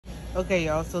Okay,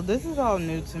 y'all, so this is all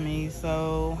new to me.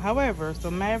 So, however, so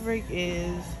Maverick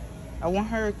is, I want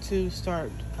her to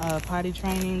start potty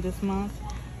training this month.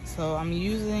 So I'm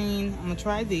gonna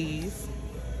try these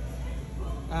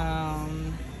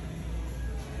um,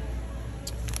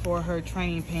 for her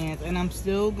training pants. And I'm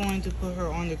still going to put her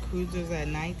on the cruisers at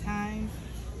nighttime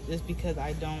just because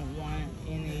I don't want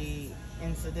any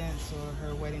incidents or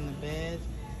her wetting the bed.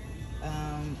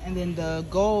 And then the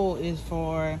goal is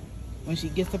for when she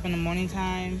gets up in the morning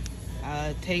time,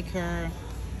 take her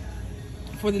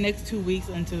for the next 2 weeks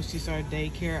until she starts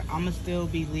daycare. I'm gonna still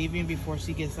be leaving before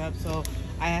she gets up. So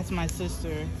I asked my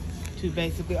sister to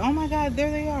basically, oh my God,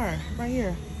 there they are, right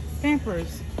here,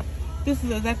 Pampers. This is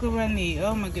exactly what I need.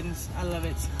 Oh my goodness, I love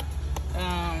it.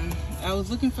 I was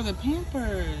looking for the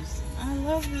Pampers. I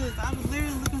love this. I was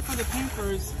literally looking for the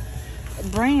Pampers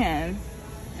brand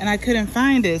and I couldn't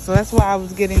find it, so that's why I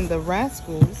was getting the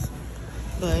Rascals.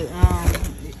 But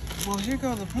well, here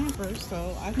go the Pampers,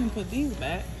 so I can put these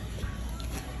back.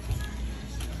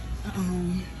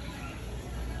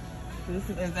 This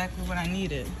is exactly what I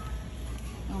needed.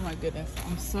 Oh my goodness,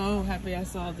 I'm so happy I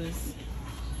saw this.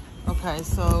 Okay,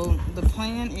 so the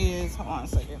plan is, hold on a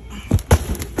second.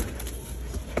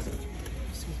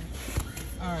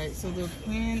 All right, so the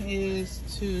plan is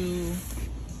to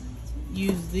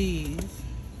use these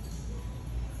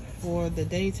for the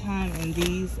daytime and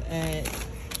these at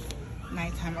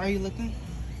nighttime. Are you looking?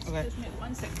 Okay. Just wait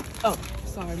 1 second. Oh,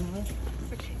 sorry, mother.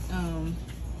 Okay. And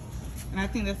I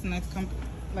think that's a nice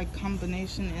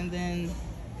combination. And then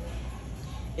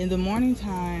in the morning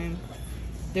time,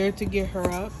 they're to get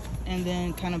her up and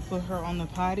then kind of put her on the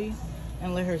potty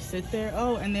and let her sit there.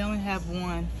 Oh, and they only have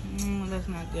one. That's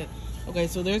not good. Okay,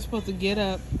 so they're supposed to get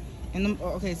up.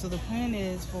 Okay, so the plan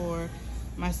is for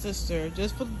my sister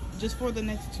just for the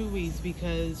next 2 weeks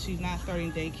because she's not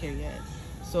starting daycare yet.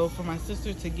 So for my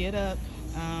sister to get up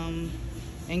and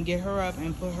get her up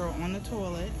and put her on the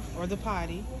toilet or the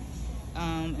potty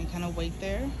and kind of wait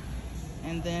there,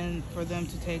 and then for them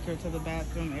to take her to the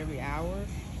bathroom every hour,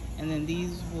 and then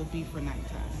these will be for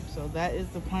nighttime. So that is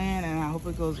the plan, and I hope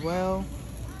it goes well.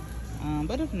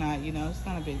 But if not, it's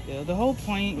not a big deal. The whole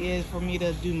point is for me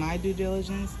to do my due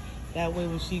diligence. That way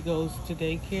when she goes to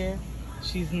daycare,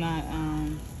 she's not,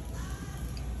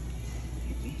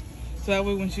 so that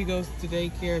way when she goes to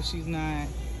daycare, she's not,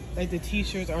 like the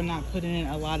teachers are not putting in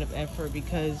a lot of effort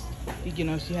because,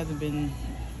 she hasn't been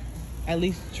at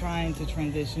least trying to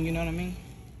transition, you know what I mean?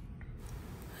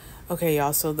 Okay,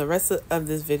 y'all, so the rest of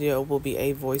this video will be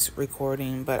a voice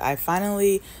recording, but I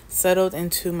finally settled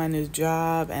into my new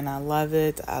job and I love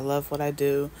it. I love what I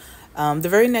do. The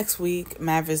very next week,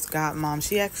 Maverick's godmom,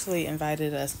 she actually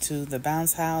invited us to the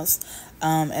bounce house,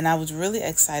 and I was really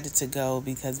excited to go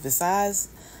because besides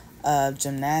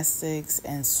gymnastics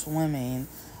and swimming,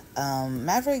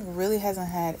 Maverick really hasn't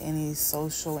had any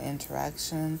social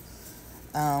interaction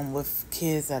with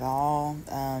kids at all.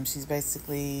 She's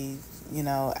basically,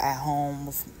 at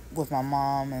home with my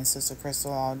mom and sister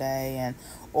Crystal all day,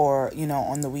 or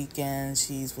on the weekends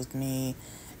she's with me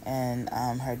and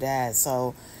her dad.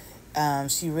 So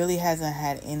she really hasn't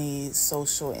had any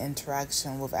social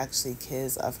interaction with actually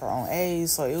kids of her own age.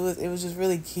 So it was just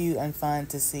really cute and fun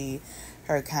to see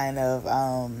her kind of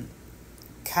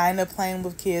playing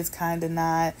with kids, kind of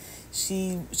not.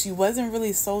 She wasn't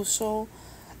really social.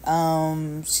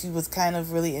 She was kind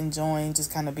of really enjoying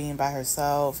just kind of being by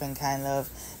herself, and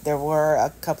there were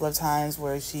a couple of times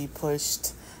where she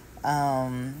pushed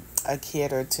a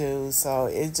kid or two. So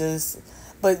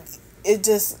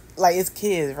like it's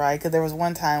kids, right? Because there was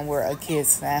one time where a kid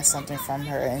snatched something from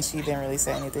her and she didn't really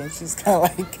say anything. She's kind of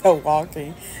like kept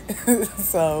walking.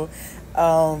 So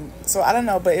I don't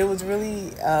know, but it was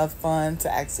really fun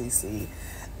to actually see.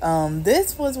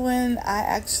 This was when I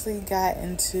actually got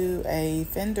into a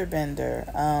fender bender.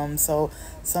 So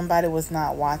somebody was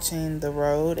not watching the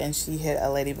road and she hit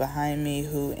a lady behind me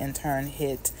who in turn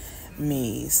hit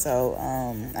me. So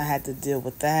I had to deal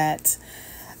with that.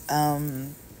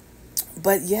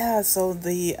 But yeah, so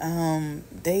the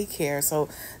daycare. So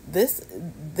this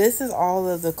is all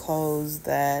of the clothes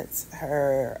that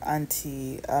her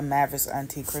auntie, Maverick's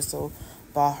auntie Crystal,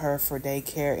 bought her for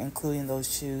daycare, including those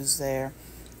shoes there.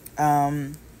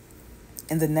 In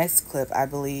the next clip, I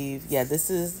believe,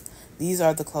 these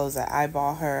are the clothes that I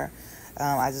bought her.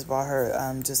 I just bought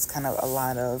her just kind of a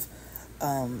lot of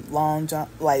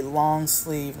long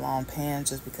sleeve, long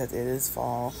pants, just because it is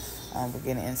fall. We're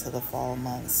getting into the fall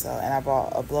months. So, and I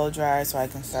bought a blow dryer so I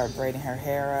can start braiding her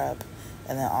hair up,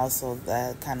 and then also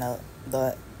that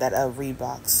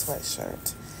Reebok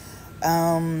sweatshirt.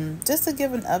 Just to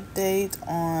give an update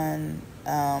on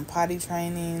Potty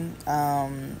training.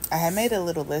 I had made a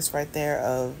little list right there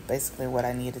of basically what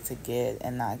I needed to get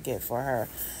and not get for her.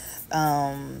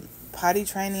 Potty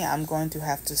training, I'm going to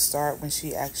have to start when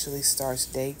she actually starts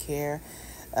daycare,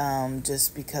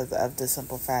 just because of the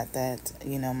simple fact that,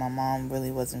 my mom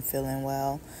really wasn't feeling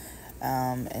well,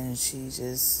 and she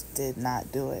just did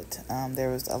not do it. There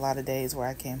was a lot of days where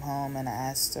I came home and I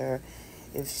asked her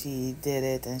if she did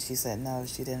it, and she said no,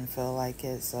 she didn't feel like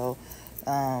it. So,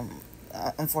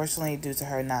 unfortunately, due to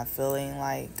her not feeling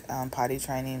like potty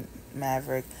training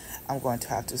Maverick, I'm going to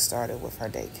have to start it with her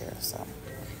daycare. So.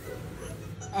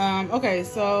 Okay,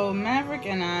 so Maverick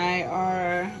and I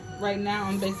are right now.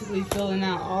 I'm basically filling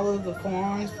out all of the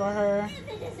forms for her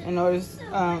in order,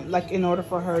 in order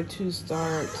for her to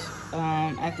start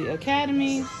at the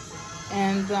academy,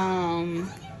 and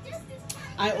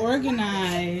I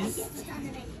organized.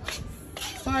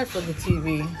 Sorry for the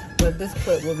TV, but this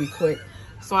clip will be quick.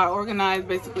 So I organized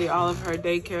basically all of her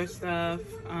daycare stuff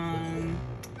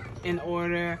in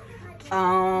order.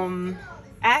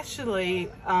 Ashley,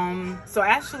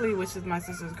 which is my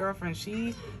sister's girlfriend,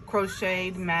 she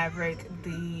crocheted Maverick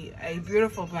a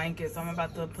beautiful blanket. So I'm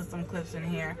about to put some clips in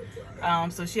here.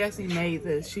 So she actually made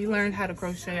this. She learned how to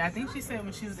crochet, I think she said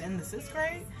when she was in the 6th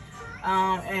grade.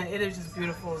 And it is just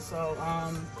beautiful. So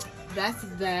that's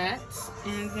that.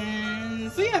 And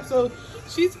then, so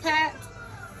she's packed.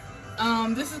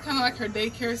 This is kind of like her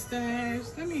daycare stash.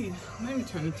 Let me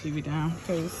turn the TV down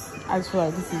because I just feel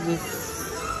like this is just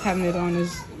having it on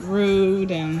is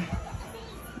rude. And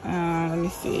let me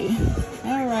see.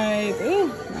 All right. Oh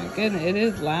my goodness, it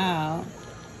is loud.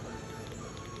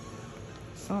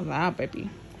 So loud, baby.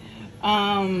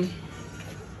 Actually,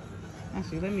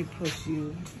 let me push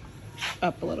you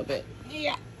up a little bit.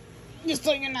 Yeah, just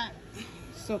so you're not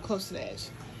so close to the edge.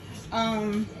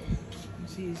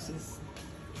 She's just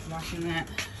watching that.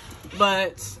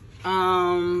 But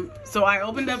so I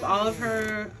opened up all of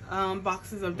her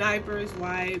boxes of diapers,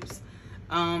 wipes.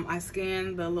 I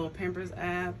scanned the little Pampers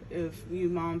app, if you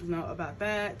moms know about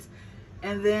that.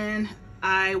 And then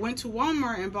I went to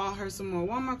Walmart and bought her some more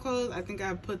Walmart clothes. I think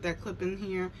I put that clip in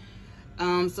here.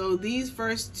 So these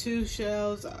first 2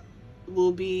 shelves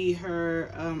will be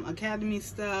her academy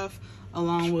stuff,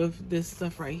 along with this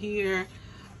stuff right here.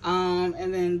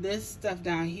 And then this stuff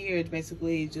down here is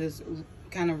basically just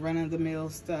kind of run-of-the-mill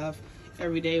stuff,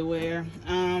 everyday wear.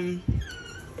 And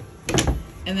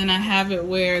then I have it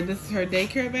where this is her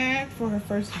daycare bag for her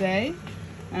first day.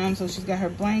 So she's got her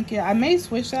blanket. I may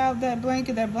switch out that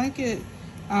blanket.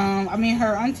 I mean,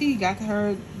 her auntie got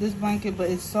her this blanket, but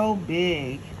it's so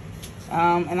big.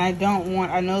 And I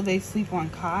know they sleep on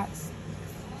cots.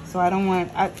 So I don't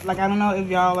know if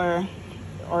y'all are,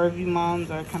 or if you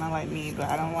moms are kind of like me, but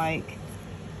I don't like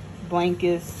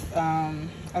blankets.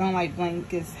 I don't like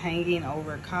blankets hanging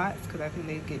over cots because I think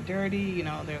they get dirty.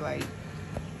 They're like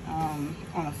on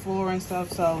the floor and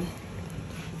stuff. So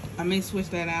I may switch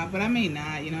that out, but I may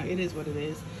not. It is what it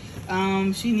is.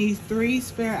 She needs 3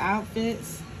 spare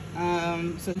outfits.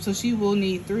 So she will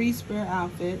need 3 spare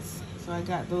outfits. So I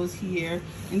got those here,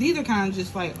 and these are kind of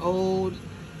just like old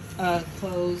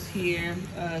clothes here.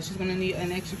 She's gonna need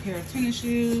an extra pair of tennis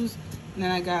shoes, and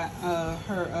then I got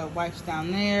her wipes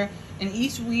down there. And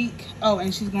each week,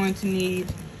 and she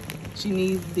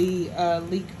needs the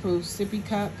leak-proof sippy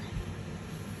cup.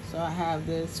 So I have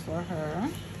this for her,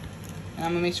 and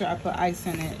I'm gonna make sure I put ice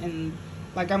in it, and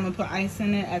I'm gonna put ice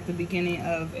in it at the beginning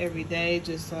of every day,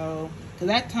 just so, because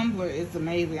that tumbler is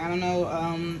amazing. I don't know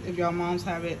if y'all moms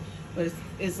have it, but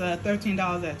it's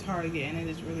 $13 at Target, and it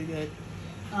is really good.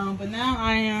 But now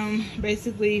I am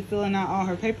basically filling out all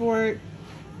her paperwork.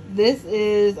 This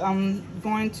is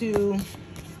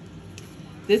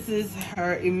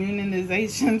her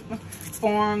immunization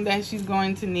form that she's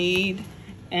going to need,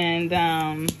 and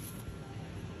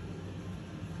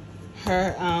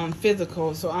her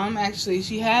physical. So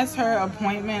she has her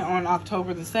appointment on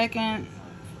October the 2nd,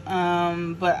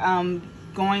 but I'm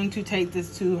going to take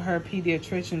this to her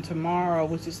pediatrician tomorrow,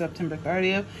 which is September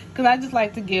 30th, because I just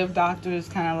like to give doctors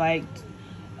kind of like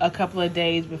a couple of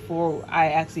days before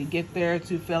I actually get there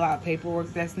to fill out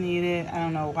paperwork that's needed. I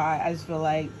don't know why. I just feel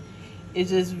like it's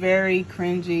just very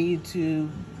cringy to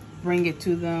bring it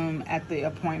to them at the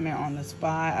appointment on the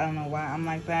spot. I don't know why I'm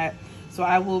like that. So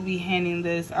I will be handing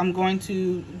this. I'm going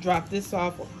to drop this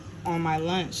off on my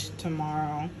lunch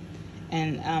tomorrow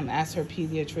and ask her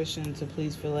pediatrician to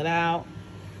please fill it out.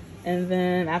 And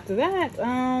then after that,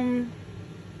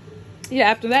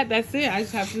 that's it. I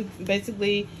just have to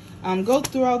basically go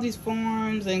through all these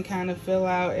forms and kind of fill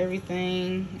out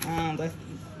everything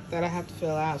that I have to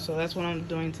fill out. So that's what I'm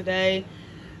doing today.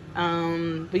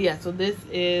 But yeah, so this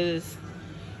is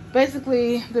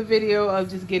basically the video of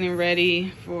just getting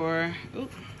ready for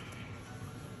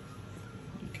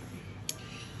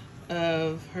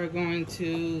of her going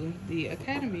to the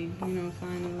academy, you know,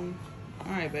 finally.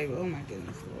 All right, baby. Oh my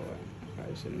goodness, Lord. I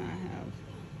probably should not have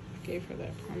gave her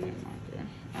that permanent marker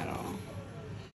at all.